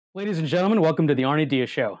Ladies and gentlemen, welcome to the Arnie Dia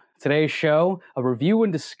Show. Today's show, a review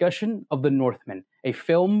and discussion of The Northmen, a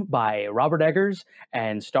film by Robert Eggers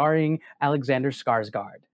and starring Alexander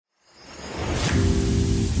Skarsgård.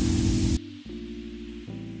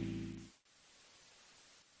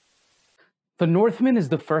 The Northman is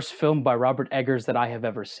the first film by Robert Eggers that I have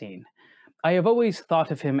ever seen. I have always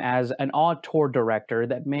thought of him as an auteur director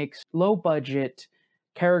that makes low-budget,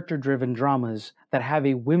 character-driven dramas that have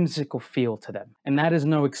a whimsical feel to them, and that is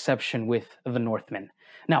no exception with The Northman.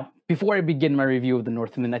 Now, before I begin my review of The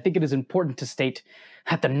Northman, I think it is important to state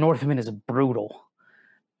that The Northman is brutal.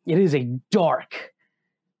 It is a dark,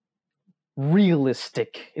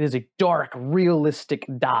 realistic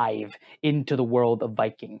dive into the world of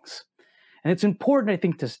Vikings. And it's important, I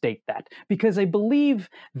think, to state that, because I believe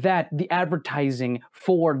that the advertising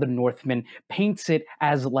for The Northman paints it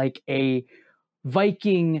as like a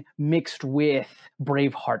Viking mixed with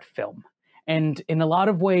Braveheart film. And in a lot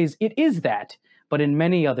of ways, it is that, but in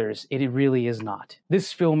many others, it really is not.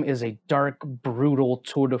 This film is a dark, brutal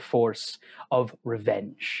tour de force of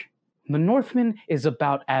revenge. The Northman is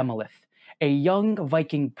about Amalith, a young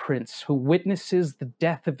Viking prince who witnesses the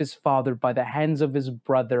death of his father by the hands of his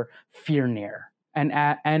brother Fjörnir. And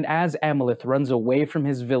as Amalith runs away from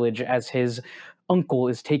his village as his uncle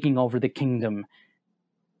is taking over the kingdom,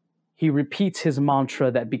 he repeats his mantra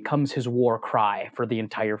that becomes his war cry for the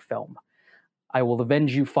entire film. I will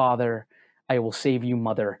avenge you, father, I will save you,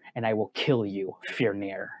 mother, and I will kill you,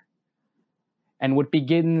 Fjörnir. And what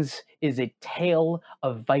begins is a tale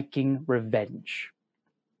of Viking revenge.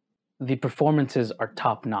 The performances are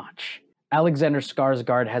top-notch. Alexander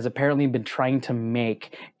Skarsgård has apparently been trying to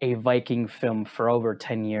make a Viking film for over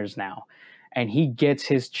 10 years now, and he gets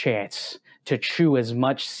his chance to chew as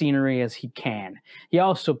much scenery as he can. He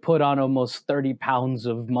also put on almost 30 pounds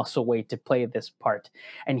of muscle weight to play this part,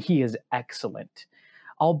 and he is excellent.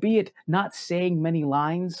 Albeit not saying many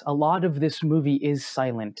lines, a lot of this movie is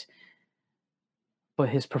silent, but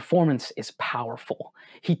his performance is powerful.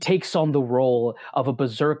 He takes on the role of a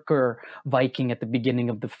berserker Viking at the beginning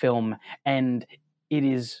of the film, and it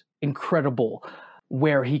is incredible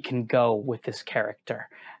where he can go with this character.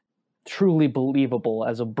 Truly believable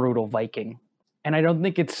as a brutal Viking. And I don't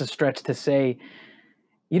think it's a stretch to say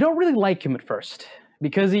you don't really like him at first,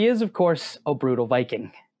 because he is, of course, a brutal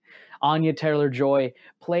Viking. Anya Taylor-Joy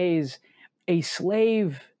plays a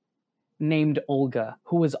slave named Olga,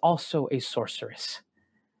 who is also a sorceress.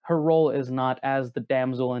 Her role is not as the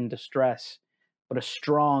damsel in distress, but a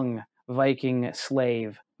strong Viking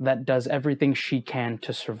slave that does everything she can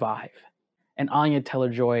to survive. And Anya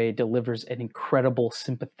Taylor-Joy delivers an incredible,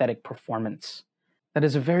 sympathetic performance that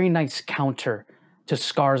is a very nice counter to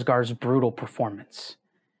Skarsgård's brutal performance.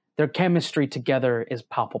 Their chemistry together is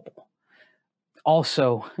palpable.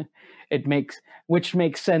 Also, which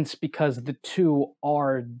makes sense because the two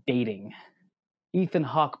are dating. Ethan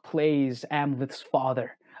Hawke plays Amleth's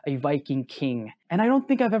father, a Viking king, and I don't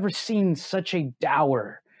think I've ever seen such a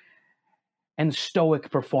dour and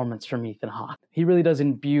stoic performance from Ethan Hawke. He really does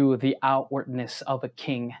imbue the outwardness of a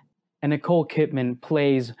king. And Nicole Kidman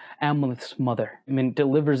plays Amleth's mother and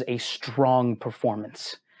delivers a strong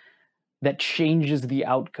performance that changes the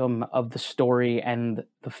outcome of the story and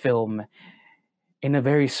the film in a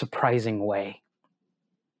very surprising way.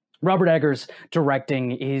 Robert Eggers'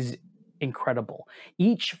 directing is incredible.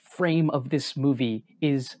 Each frame of this movie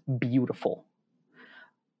is beautiful.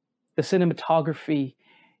 The cinematography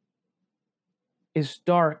is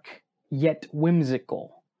dark yet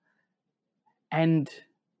whimsical, and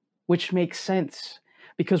which makes sense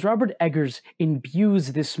because Robert Eggers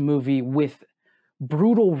imbues this movie with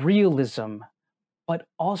brutal realism, but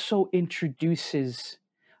also introduces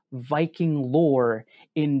Viking lore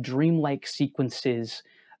in dreamlike sequences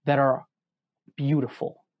that are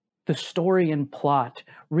beautiful. The story and plot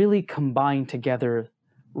really combine together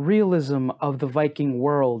realism of the Viking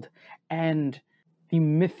world and the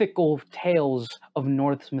mythical tales of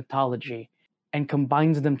Norse mythology, and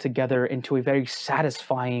combines them together into a very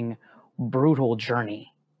satisfying, brutal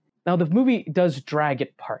journey. Now, the movie does drag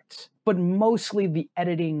at parts, but mostly the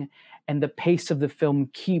editing and the pace of the film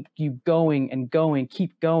keep you going and going,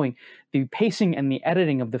 keep going. The pacing and the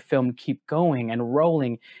editing of the film keep going and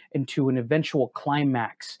rolling into an eventual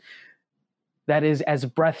climax that is as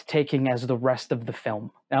breathtaking as the rest of the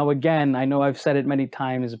film. Now, again, I know I've said it many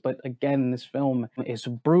times, but again, this film is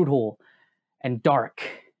brutal and dark.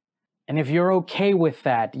 And if you're okay with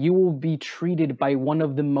that, you will be treated by one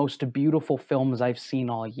of the most beautiful films I've seen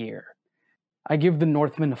all year. I give The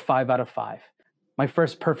Northman a 5 out of 5. My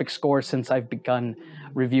first perfect score since I've begun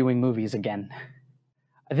reviewing movies again.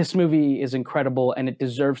 This movie is incredible and it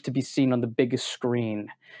deserves to be seen on the biggest screen.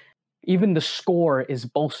 Even the score is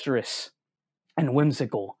bolsterous and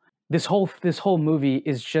whimsical. This whole movie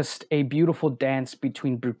is just a beautiful dance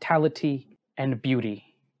between brutality and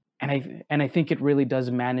beauty. And I think it really does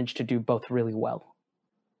manage to do both really well.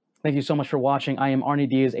 Thank you so much for watching. I am Arnie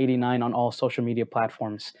Diaz 89 on all social media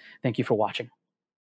platforms. Thank you for watching.